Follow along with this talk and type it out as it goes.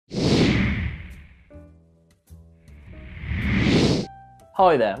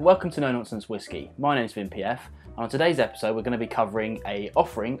Hi there, welcome to Nonsense Whisky. My name's Vin PF, and on today's episode we're going to be covering a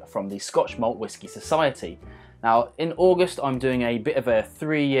offering from the Scotch Malt Whisky Society. Now, in August I'm doing a bit of a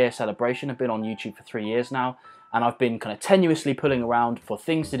 3-year celebration. I've been on YouTube for 3 years now, and I've been kind of tenuously pulling around for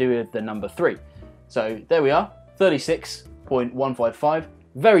things to do with the number 3. So there we are, 36.155.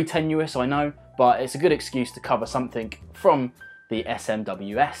 Very tenuous, I know, but it's a good excuse to cover something from the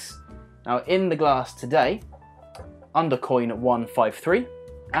SMWS. Now, in the glass today, under coin 153,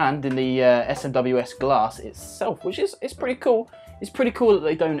 and in the SMWS glass itself, which is pretty cool. It's pretty cool that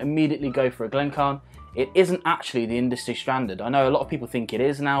they don't immediately go for a Glencairn. It isn't actually the industry standard. I know a lot of people think it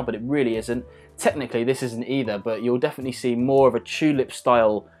is now, but it really isn't. Technically, this isn't either, but you'll definitely see more of a tulip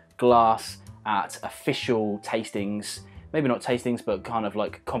style glass at official tastings. Maybe not tastings, but kind of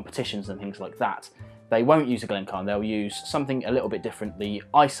like competitions and things like that. They won't use a Glencairn, they'll use something a little bit different, the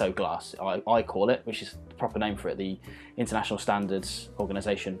ISO glass, I call it, which is the proper name for it, the International Standards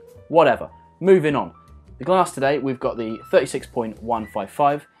Organisation, whatever. Moving on. The glass today, we've got the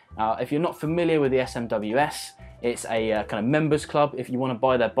 36.155. If you're not familiar with the SMWS, it's a kind of members club. If you want to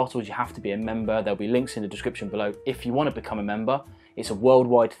buy their bottles, you have to be a member. There'll be links in the description below if you want to become a member. It's a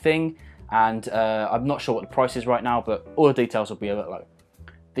worldwide thing, and I'm not sure what the price is right now, but all the details will be below.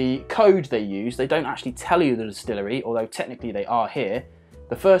 The code they use, they don't actually tell you the distillery, although technically they are here.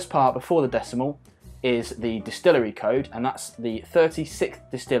 The first part before the decimal is the distillery code, and that's the 36th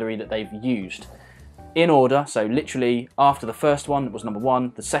distillery that they've used. In order, so literally after the first one was number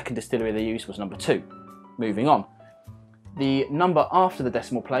 1, the second distillery they used was number 2. Moving on. The number after the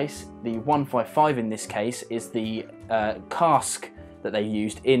decimal place, the 155 in this case, is the cask that they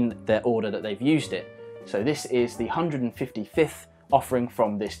used in their order that they've used it. So this is the 155th offering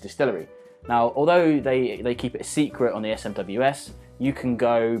from this distillery. Now, although they keep it a secret on the SMWS, you can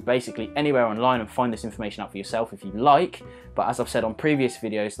go basically anywhere online and find this information out for yourself if you like, but as I've said on previous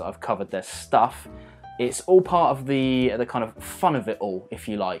videos that I've covered their stuff, it's all part of the kind of fun of it all, if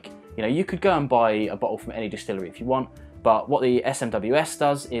you like. You know, you could go and buy a bottle from any distillery if you want, but what the SMWS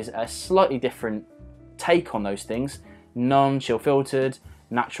does is a slightly different take on those things. Non-chill filtered,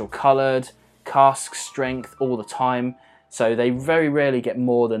 natural coloured, cask strength all the time. So they very rarely get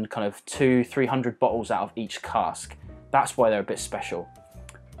more than kind of 200-300 bottles out of each cask. That's why they're a bit special.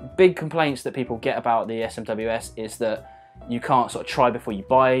 Big complaints that people get about the SMWS is that you can't sort of try before you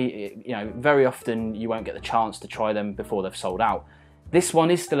buy. You know, very often you won't get the chance to try them before they've sold out. This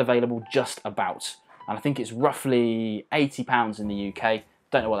one is still available just about, and I think it's roughly £80 in the UK.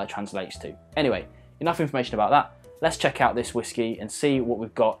 Don't know what that translates to. Anyway, enough information about that. Let's check out this whiskey and see what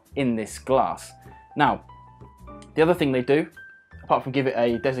we've got in this glass. Now, the other thing they do, apart from give it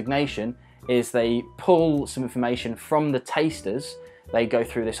a designation, is they pull some information from the tasters. They go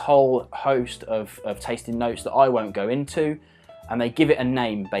through this whole host of tasting notes that I won't go into, and they give it a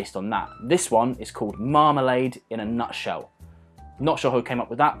name based on that. This one is called Marmalade in a Nutshell. Not sure who came up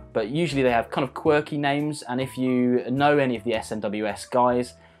with that, but usually they have kind of quirky names, and if you know any of the SMWS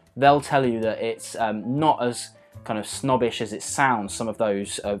guys, they'll tell you that it's not as kind of snobbish as it sounds, some of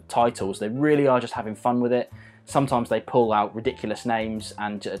those titles. They really are just having fun with it. Sometimes they pull out ridiculous names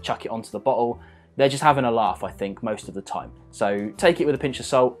and chuck it onto the bottle. They're just having a laugh, I think, most of the time. So take it with a pinch of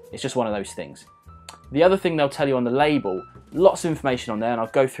salt. It's just one of those things. The other thing they'll tell you on the label, lots of information on there, and I'll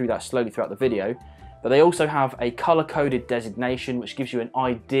go through that slowly throughout the video, but they also have a colour-coded designation which gives you an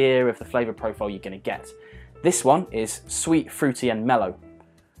idea of the flavour profile you're going to get. This one is sweet, fruity and mellow,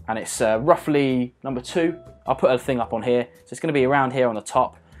 and it's roughly number 2. I'll put a thing up on here, so it's going to be around here on the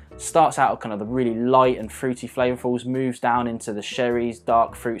top. Starts out kind of the really light and fruity flavorfuls, moves down into the sherries,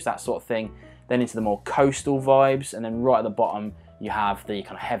 dark fruits, that sort of thing, then into the more coastal vibes, and then right at the bottom you have the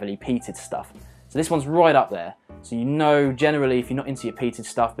kind of heavily peated stuff. So this one's right up there. So you know, generally, if you're not into your peated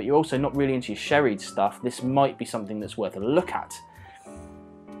stuff, but you're also not really into your sherried stuff, this might be something that's worth a look at.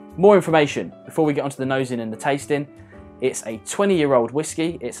 More information before we get onto the nosing and the tasting. It's a 20-year-old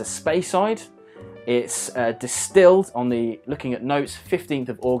whiskey. It's a Speyside. It's distilled on the, looking at notes, 15th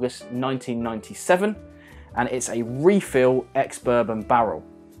of August 1997, and it's a refill ex-bourbon barrel.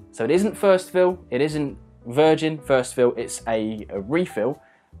 So it isn't first fill, it isn't virgin first fill, it's a refill,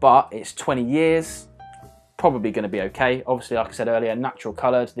 but it's 20 years, probably going to be okay. Obviously, like I said earlier, natural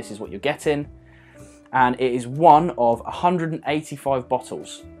coloured, this is what you're getting, and it is one of 185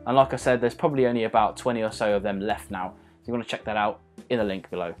 bottles. And like I said, there's probably only about 20 or so of them left now. So you want to check that out in the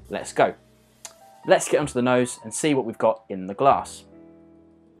link below. Let's go. Let's get onto the nose and see what we've got in the glass.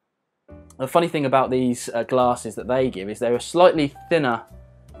 The funny thing about these glasses that they give is they're a slightly thinner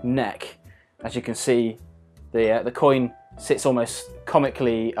neck. As you can see, the coin sits almost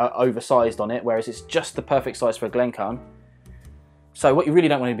comically oversized on it, whereas it's just the perfect size for a Glencairn. So what you really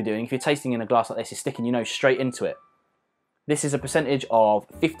don't want to be doing if you're tasting in a glass like this is sticking your nose straight into it. This is a percentage of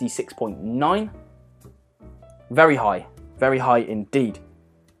 56.9. Very high indeed.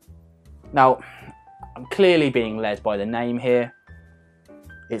 Now, I'm clearly being led by the name here.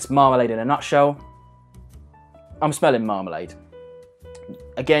 It's Marmalade in a nutshell. I'm smelling Marmalade.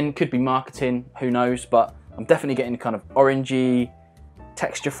 Again, could be marketing, who knows, but I'm definitely getting kind of orangey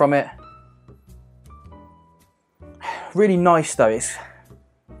texture from it. Really nice though, it's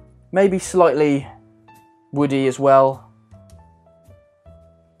maybe slightly woody as well.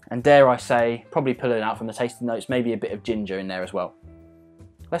 And dare I say, probably pulling out from the tasting notes, maybe a bit of ginger in there as well.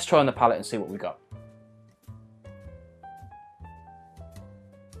 Let's try on the palate and see what we got.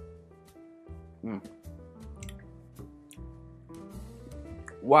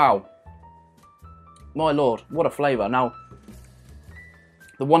 Wow, my lord, what a flavour. Now,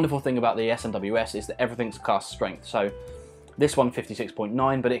 the wonderful thing about the SMWS is that everything's cask strength. So this one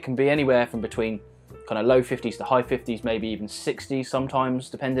 56.9, but it can be anywhere from between kind of low 50s to high 50s, maybe even 60s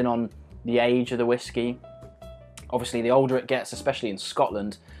sometimes, depending on the age of the whiskey. Obviously, the older it gets, especially in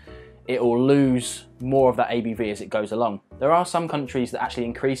Scotland, it will lose more of that ABV as it goes along. There are some countries that actually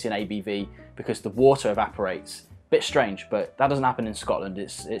increase in ABV because the water evaporates. Bit strange, but that doesn't happen in Scotland.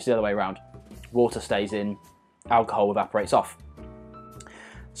 It's the other way around. Water stays in, alcohol evaporates off.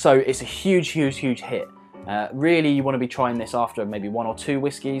 So it's a huge hit. Really, you want to be trying this after maybe 1 or 2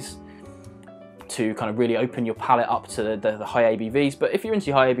 whiskies to kind of really open your palate up to the high ABVs. But if you're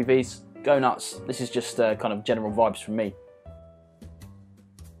into high ABVs, go nuts. This is just kind of general vibes from me.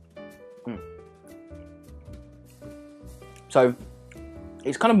 So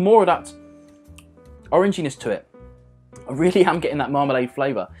it's kind of more of that oranginess to it. I really am getting that marmalade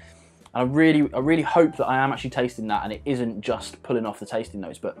flavour. And I really hope that I am actually tasting that and it isn't just pulling off the tasting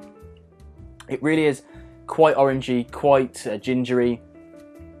notes, but it really is quite orangey, quite gingery.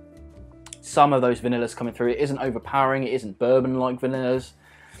 Some of those vanillas coming through. It isn't overpowering, it isn't bourbon-like vanillas.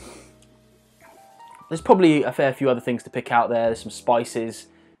 There's probably a fair few other things to pick out there. There's some spices,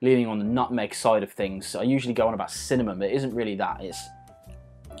 leaning on the nutmeg side of things. I usually go on about cinnamon, but it isn't really that.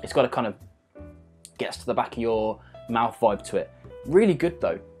 It's got a kind of gets to the back of your mouth vibe to it. Really good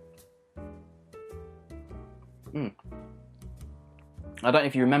though. I don't know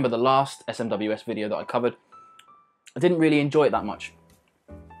if you remember the last SMWS video that I covered. I didn't really enjoy it that much.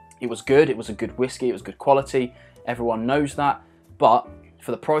 It was good, it was a good whiskey, it was good quality, everyone knows that, but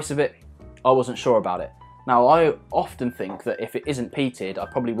for the price of it, I wasn't sure about it. Now, I often think that if it isn't peated, I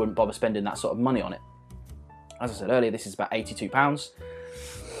probably wouldn't bother spending that sort of money on it. As I said earlier, this is about £82.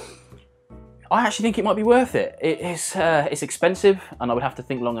 I actually think it might be worth it. It's expensive, and I would have to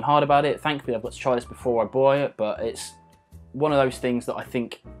think long and hard about it. Thankfully, I've got to try this before I buy it, but it's one of those things that I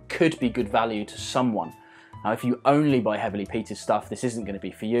think could be good value to someone. Now, if you only buy heavily peated stuff, this isn't going to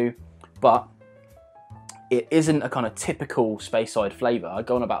be for you, but it isn't a kind of typical Speyside flavour. I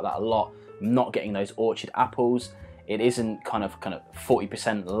go on about that a lot. I'm not getting those orchard apples. It isn't kind of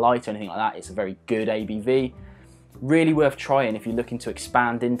 40% light or anything like that. It's a very good ABV. Really worth trying if you're looking to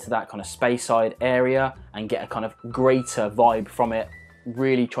expand into that kind of Speyside area and get a kind of greater vibe from it.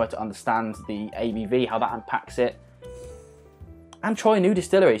 Really try to understand the ABV, how that impacts it. And try new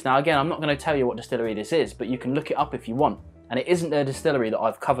distilleries. Now again, I'm not going to tell you what distillery this is, but you can look it up if you want. And it isn't a distillery that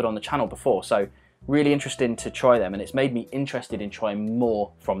I've covered on the channel before, so really interesting to try them, and it's made me interested in trying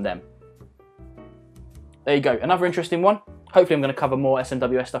more from them. There you go, another interesting one. Hopefully I'm going to cover more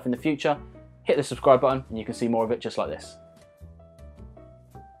SMWS stuff in the future. Hit the subscribe button and you can see more of it just like this.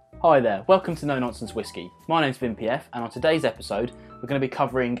 Hi there, welcome to No Nonsense Whisky. My name's VinPF, and on today's episode we're going to be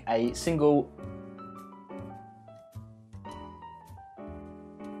covering a single